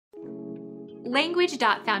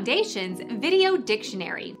Language.Foundation's Video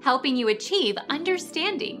Dictionary, helping you achieve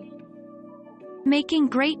understanding. Making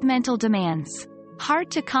great mental demands. Hard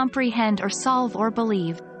to comprehend or solve or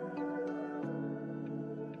believe.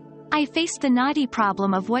 I faced the knotty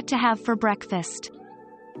problem of what to have for breakfast.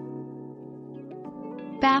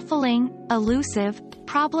 Baffling, elusive,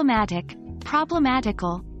 problematic,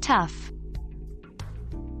 problematical, tough.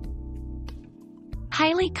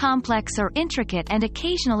 Highly complex or intricate and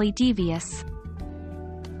occasionally devious.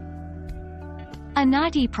 A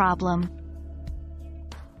knotty problem.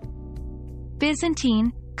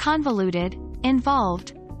 Byzantine, convoluted,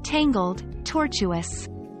 involved, tangled, tortuous.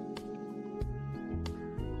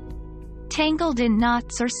 Tangled in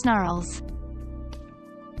knots or snarls.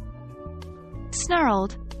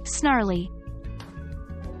 Snarled, snarly.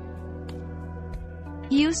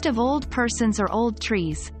 Used of old persons or old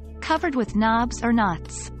trees, covered with knobs or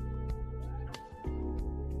knots.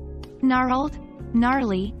 Gnarled,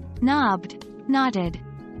 gnarly, knobbed, knotted.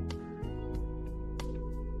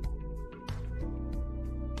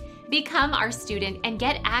 Become our student and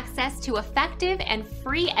get access to effective and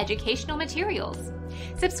free educational materials.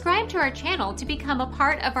 Subscribe to our channel to become a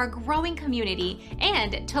part of our growing community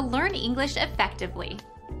and to learn English effectively.